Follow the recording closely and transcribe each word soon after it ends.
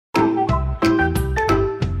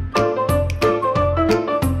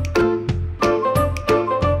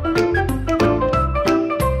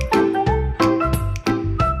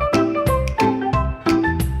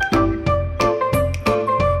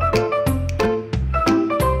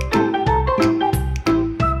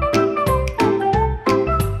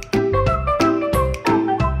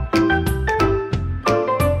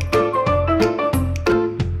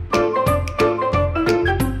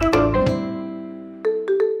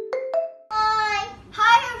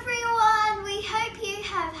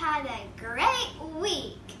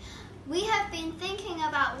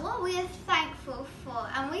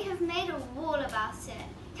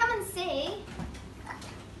see.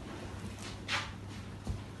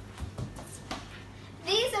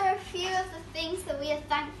 These are a few of the things that we are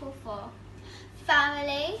thankful for.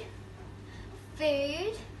 Family,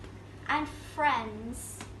 food, and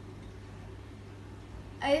friends.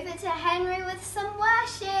 Over to Henry with some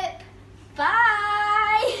worship.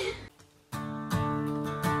 Bye!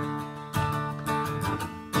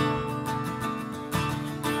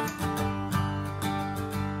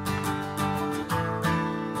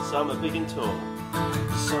 Some are big and tall.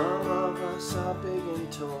 Some of us are big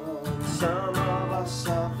and tall. Some of us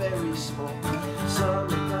are very small. Some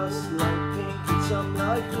of us like pink and some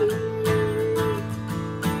like blue.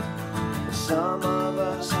 Some of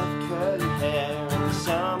us have curly hair and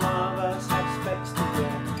some of us have specs to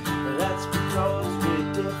wear. But that's because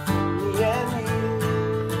we're different, me and you.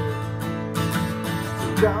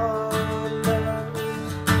 God loves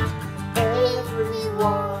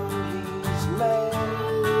everyone He's made.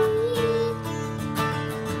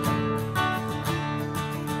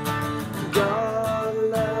 God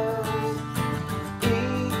loves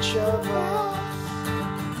each of us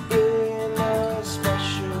in a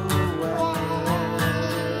special way.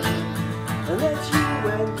 And that's you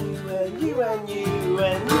and you and you and you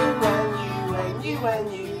and you and you and you and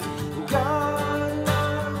you. God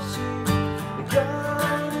loves you,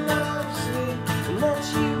 God loves me. And that's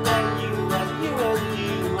you and you and you and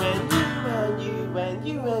you and you and you and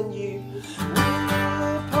you and you.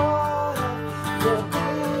 We're part of the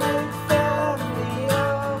big family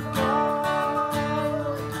of God.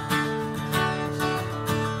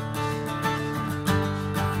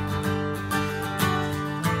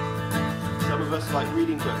 Some of us like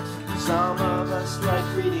reading books. Some of us like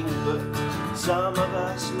reading books. Some of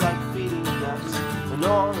us like feeding ducks. And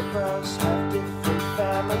all of us have different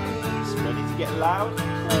families. Ready to get loud?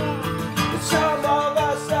 And some of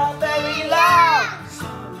us are very loud.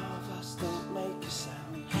 Some of us don't make a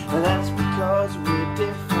sound. And that's because we're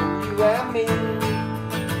different, you and me.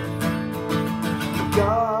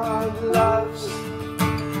 God loves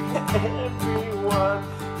everyone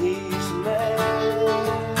He's made.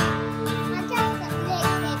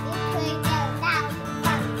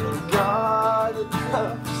 God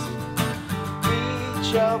loves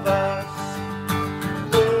each of us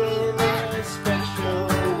in a special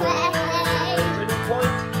way. Ready,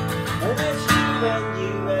 point? And it's you and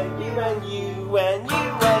you and you and you and you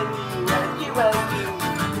and you and you and you.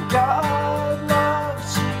 God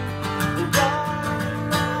loves you, and God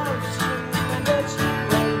loves you, and that's you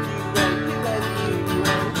and you and you and you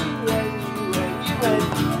and you and you and you and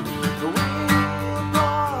you. We're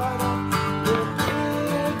part of the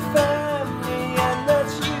big family, and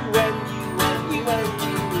that's you and you and you and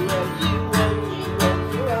you and you and you and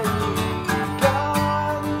you and you.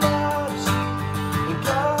 God loves you, and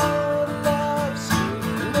God loves you,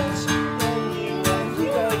 and that's you and you and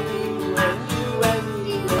you and you and you and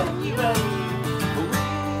you and you and you.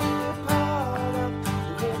 We're part of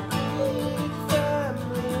the big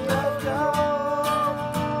family of God.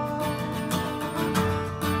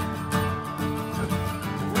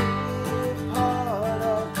 We're part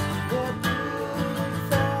of the big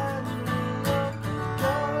family of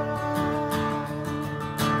God.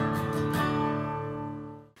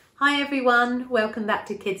 Hi everyone, welcome back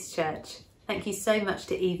to Kids Church. Thank you so much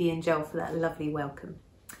to Evie and Joel for that lovely welcome.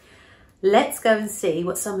 Let's go and see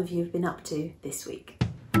what some of you have been up to this week.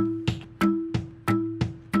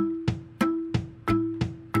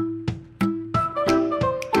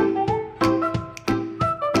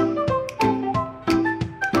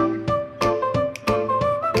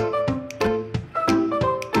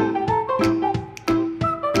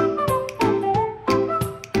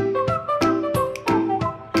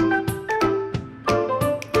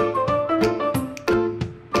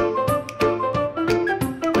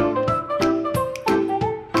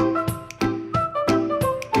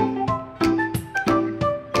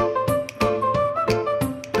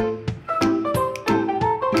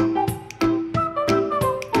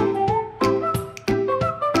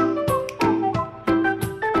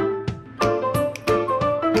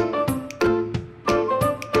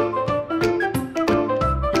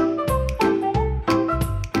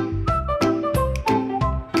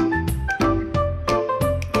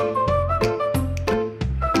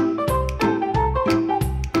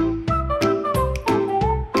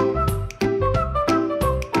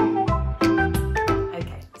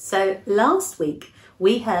 So last week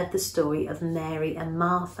we heard the story of Mary and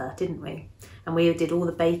Martha, didn't we? And we did all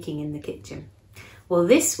the baking in the kitchen. Well,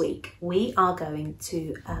 this week we are going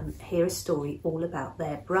to hear a story all about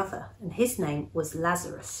their brother, and his name was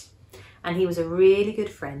Lazarus, and he was a really good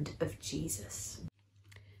friend of Jesus.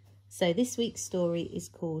 So this week's story is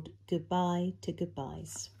called Goodbye to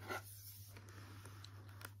Goodbyes.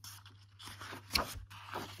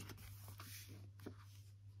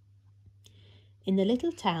 In the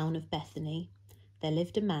little town of Bethany, there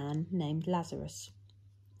lived a man named Lazarus.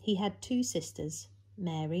 He had 2 sisters,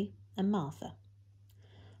 Mary and Martha.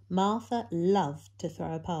 Martha loved to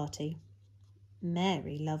throw a party.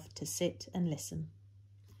 Mary loved to sit and listen.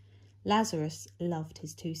 Lazarus loved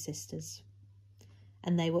his 2 sisters,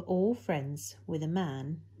 and they were all friends with a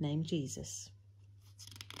man named Jesus.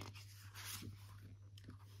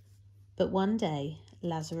 But one day,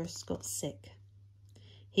 Lazarus got sick.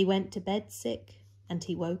 He went to bed sick, and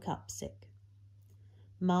he woke up sick.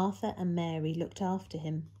 Martha and Mary looked after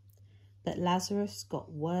him, but Lazarus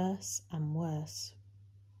got worse and worse.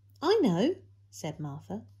 "I know," said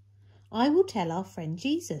Martha. "I will tell our friend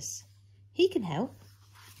Jesus. He can help."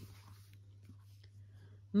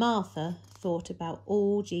 Martha thought about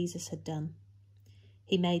all Jesus had done.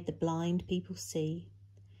 He made the blind people see.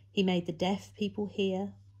 He made the deaf people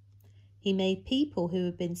hear. He made people who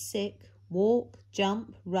had been sick walk,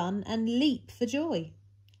 jump, run, and leap for joy.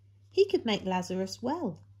 He could make Lazarus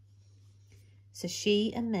well. So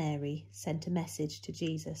she and Mary sent a message to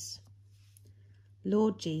Jesus.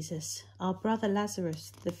 "Lord Jesus, our brother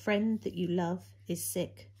Lazarus, the friend that you love, is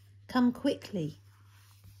sick. Come quickly."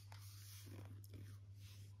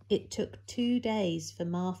 It took 2 days for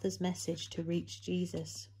Martha's message to reach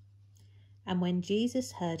Jesus. And when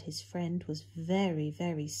Jesus heard his friend was very,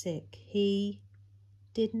 very sick, he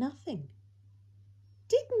did nothing.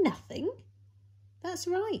 Did nothing? That's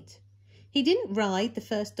right. He didn't ride the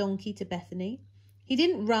first donkey to Bethany. He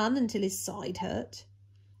didn't run until his side hurt.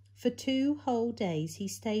 For 2 whole days he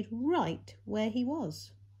stayed right where he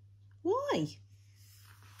was. Why?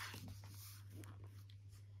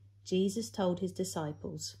 Jesus told his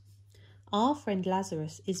disciples, "Our friend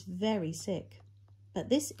Lazarus is very sick, but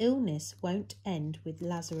this illness won't end with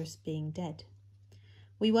Lazarus being dead.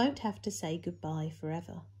 We won't have to say goodbye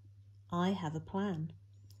forever. I have a plan."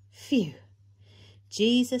 Phew!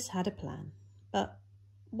 Jesus had a plan, but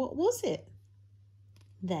what was it?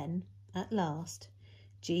 Then, at last,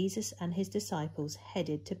 Jesus and his disciples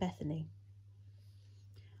headed to Bethany.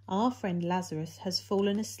 "Our friend Lazarus has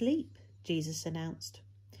fallen asleep," Jesus announced,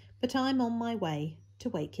 "but I'm on my way to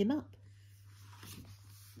wake him up."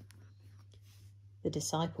 The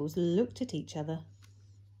disciples looked at each other.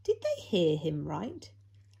 Did they hear him right?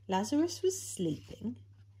 Lazarus was sleeping.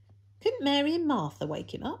 Couldn't Mary and Martha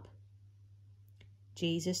wake him up?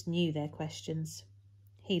 Jesus knew their questions.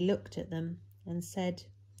 He looked at them and said,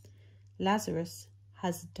 "Lazarus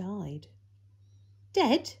has died."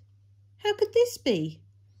 "Dead? How could this be?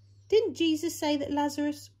 Didn't Jesus say that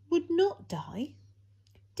Lazarus would not die?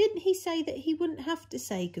 Didn't he say that he wouldn't have to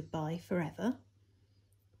say goodbye forever?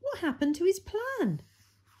 What happened to his plan?"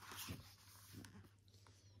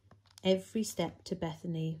 Every step to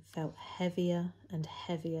Bethany felt heavier and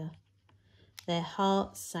heavier. Their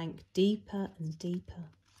hearts sank deeper and deeper.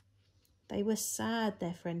 They were sad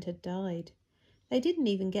their friend had died. They didn't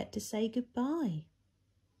even get to say goodbye.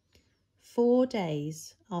 4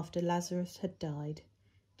 days after Lazarus had died,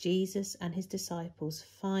 Jesus and his disciples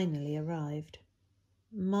finally arrived.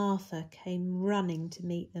 Martha came running to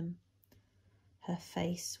meet them. Her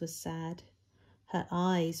face was sad. Her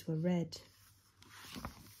eyes were red.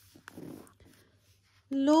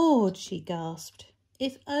 "Lord," she gasped,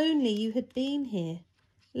 "if only you had been here,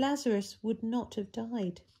 Lazarus would not have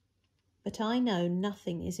died. But I know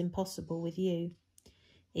nothing is impossible with you,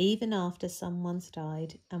 even after someone's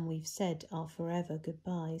died and we've said our forever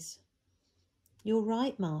goodbyes." "You're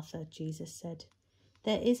right, Martha," Jesus said.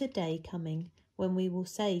 "There is a day coming when we will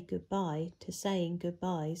say goodbye to saying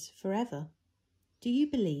goodbyes forever. Do you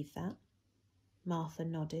believe that?" Martha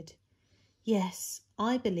nodded. "Yes,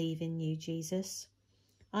 I believe in you, Jesus.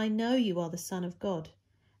 I know you are the Son of God,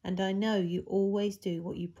 and I know you always do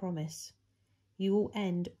what you promise. You will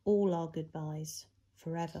end all our goodbyes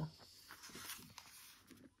forever."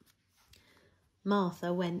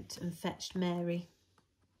 Martha went and fetched Mary.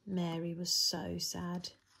 Mary was so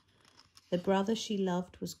sad. The brother she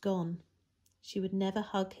loved was gone. She would never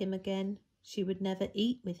hug him again. She would never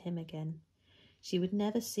eat with him again. She would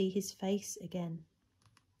never see his face again.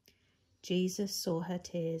 Jesus saw her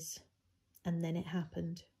tears, and then it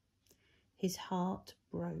happened. His heart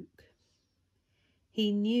broke.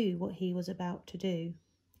 He knew what he was about to do.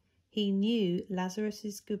 He knew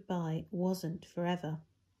Lazarus's goodbye wasn't forever,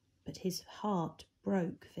 but his heart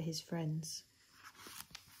broke for his friends.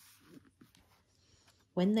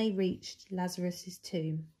 When they reached Lazarus's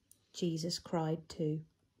tomb, Jesus cried too.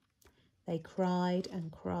 They cried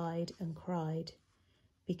and cried and cried.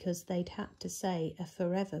 because they'd had to say a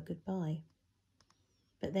forever goodbye.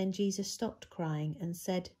 But then Jesus stopped crying and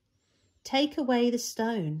said, "Take away the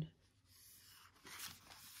stone."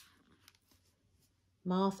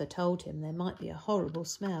 Martha told him there might be a horrible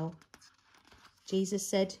smell. Jesus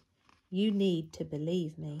said, "You need to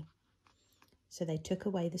believe me." So they took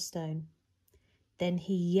away the stone. Then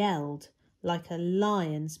he yelled like a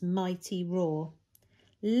lion's mighty roar,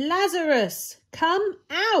 "Lazarus, come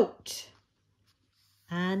out!"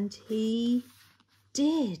 And he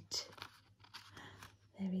did.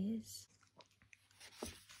 There he is.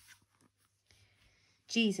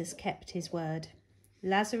 Jesus kept his word.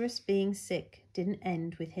 Lazarus being sick didn't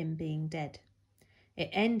end with him being dead. It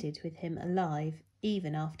ended with him alive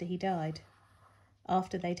even after he died,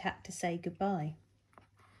 after they'd had to say goodbye.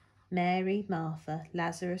 Mary, Martha,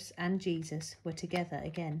 Lazarus and Jesus were together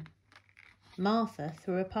again. Martha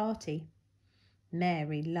threw a party.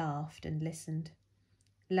 Mary laughed and listened.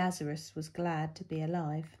 Lazarus was glad to be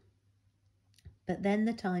alive. But then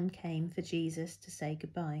the time came for Jesus to say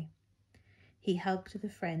goodbye. He hugged the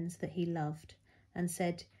friends that he loved and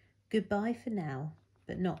said, "Goodbye for now,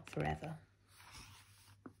 but not forever."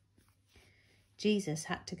 Jesus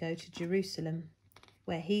had to go to Jerusalem,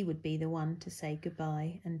 where he would be the one to say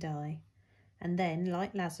goodbye and die, and then,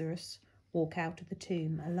 like Lazarus, walk out of the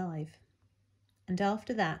tomb alive. And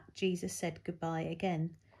after that, Jesus said goodbye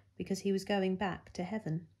again, because he was going back to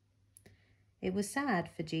heaven. It was sad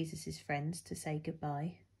for Jesus' friends to say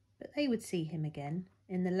goodbye, but they would see him again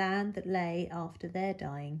in the land that lay after their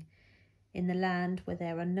dying, in the land where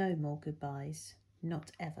there are no more goodbyes,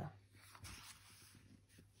 not ever.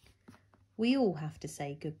 We all have to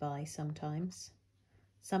say goodbye sometimes.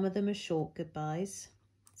 Some of them are short goodbyes,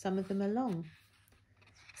 some of them are long.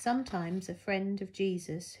 Sometimes a friend of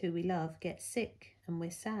Jesus who we love gets sick and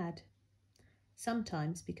we're sad.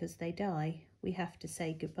 Sometimes because they die, we have to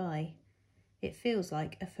say goodbye. It feels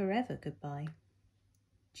like a forever goodbye.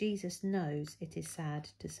 Jesus knows it is sad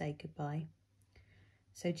to say goodbye.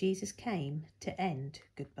 So Jesus came to end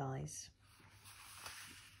goodbyes.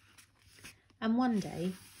 And one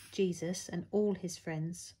day, Jesus and all his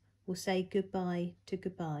friends will say goodbye to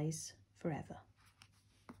goodbyes forever.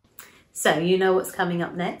 So you know what's coming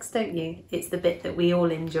up next, don't you? It's the bit that we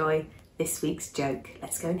all enjoy, this week's joke.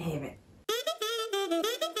 Let's go and hear it.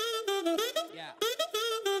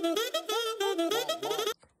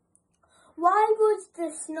 Why was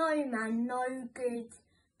the snowman no good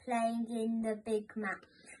playing in the big match?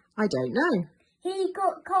 I don't know. He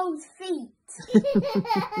got cold feet.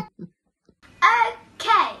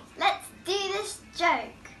 Okay, let's do this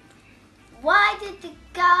joke. Why did the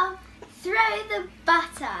girl throw the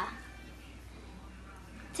butter?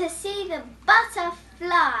 To see the butter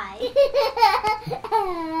fly.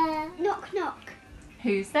 Knock, knock.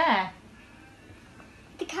 Who's there?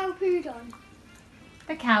 The cow pooed on.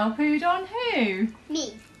 The cow pooed on who?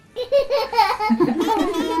 Me.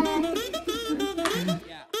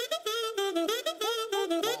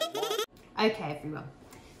 Okay, everyone.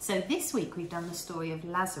 So this week we've done the story of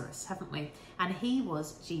Lazarus, haven't we? And he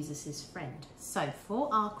was Jesus's friend. So for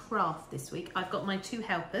our craft this week, I've got my two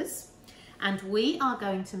helpers and we are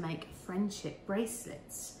going to make friendship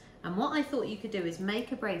bracelets. And what I thought you could do is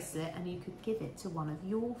make a bracelet and you could give it to one of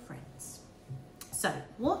your friends. So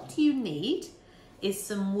what you need is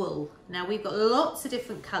some wool. Now we've got lots of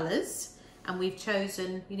different colours and we've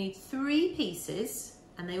chosen, you need 3 pieces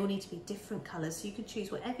and they all need to be different colours. So you can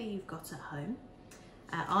choose whatever you've got at home.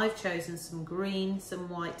 I've chosen some green, some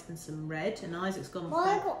white and some red, and Isaac's gone for...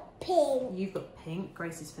 I got pink. You've got pink,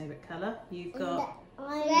 Grace's favourite colour. You've got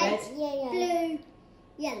red, blue,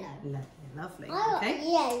 yellow. Lovely, I okay. got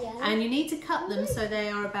yellow. And you need to cut them so they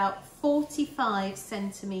are about 45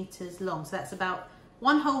 centimetres long. So that's about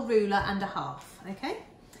 1 whole ruler and a half, okay?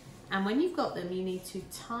 And when you've got them, you need to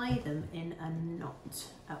tie them in a knot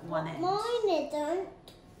at one end. Mine isn't.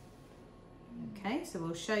 Okay, so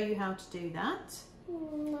we'll show you how to do that.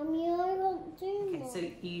 Mummy, I won't do Okay, that. so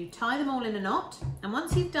you tie them all in a knot, and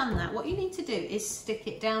once you've done that, what you need to do is stick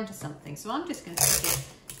it down to something. So I'm just going to stick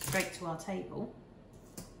it straight to our table.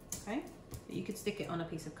 Okay, but you could stick it on a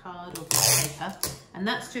piece of card or piece of paper, and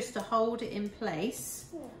that's just to hold it in place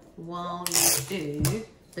while you do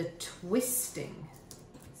the twisting.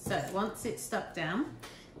 So once it's stuck down,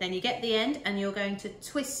 then you get the end and you're going to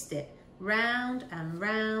twist it round and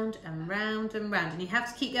round and round and round, and you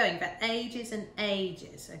have to keep going for ages and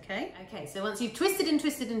ages. Okay, so once you've twisted and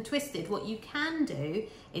twisted and twisted, what you can do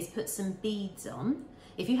is put some beads on.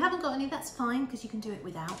 If you haven't got any, that's fine, because you can do it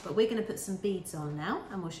without, but we're going to put some beads on now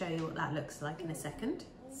and we'll show you what that looks like in a second.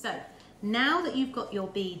 So now that you've got your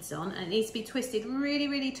beads on, and it needs to be twisted really,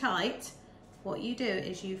 really tight, what you do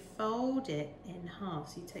is you fold it in half.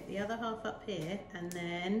 So you take the other half up here, and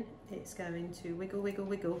then it's going to wiggle, wiggle,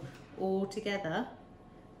 wiggle all together.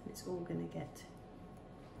 It's all going to get,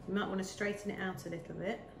 you might want to straighten it out a little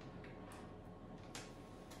bit.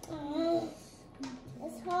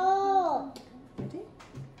 It's hot. Ready?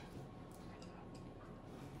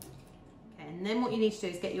 Okay, and then what you need to do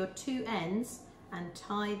is get your two ends and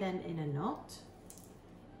tie them in a knot.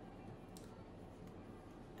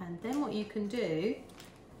 And then what you can do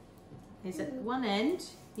is at one end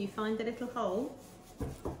you find the little hole,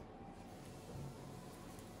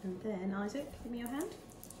 and then Isaac, give me your hand.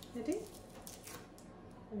 Ready?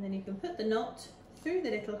 And then you can put the knot through the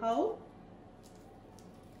little hole,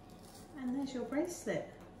 and there's your bracelet,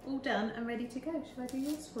 all done and ready to go. Shall I do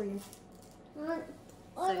yours for you?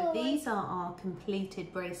 So these are our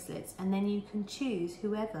completed bracelets, and then you can choose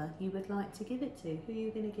whoever you would like to give it to. Who are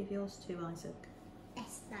you going to give yours to, Isaac?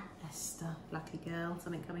 Esther. Esther, lucky girl,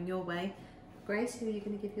 something coming your way. Grace, who are you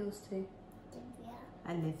going to give yours to?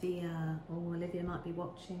 Olivia. Olivia. Oh, Olivia might be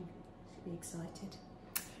watching. She'll be excited.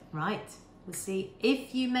 Right, we'll see.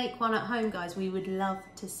 If you make one at home, guys, we would love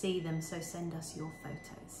to see them, so send us your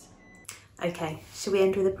photos. Okay, shall we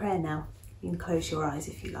end with a prayer now? You can close your eyes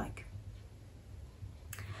if you like.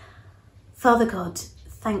 Father God,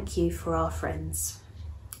 thank you for our friends.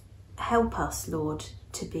 Help us, Lord,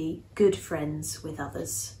 to be good friends with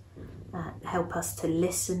others. Help us to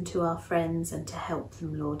listen to our friends and to help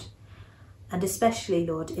them, Lord. And especially,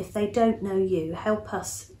 Lord, if they don't know you, help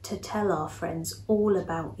us to tell our friends all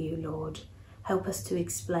about you, Lord. Help us to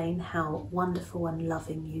explain how wonderful and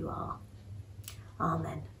loving you are.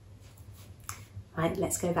 Amen. Right,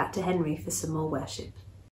 let's go back to Henry for some more worship.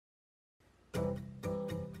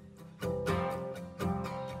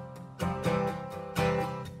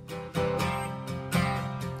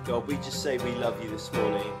 God, we just say we love you this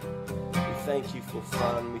morning. We thank you for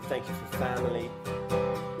fun. We thank you for family.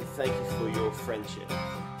 We thank you for your friendship.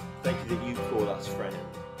 Thank you that you call us friend.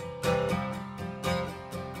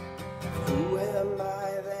 Who am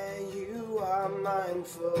I that you are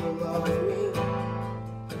mindful of me?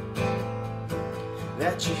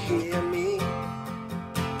 That you hear me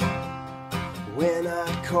when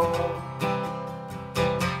I call?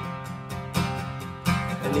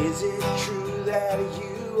 And is it true that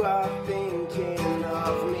you are thinking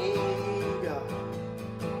of me, God?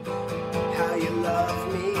 How you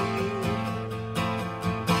love me?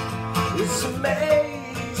 It's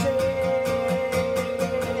amazing.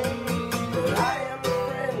 But I am a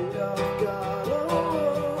friend of God.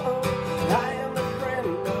 Oh, I am a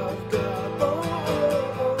friend of God.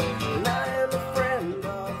 Oh, and I am a friend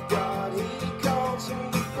of God. He calls me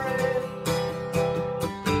friend.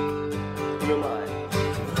 Who am I?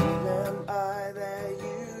 Who am I that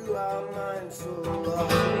you are mindful of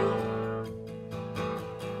me?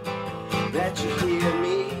 That you hear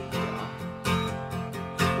me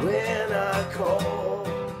when I call?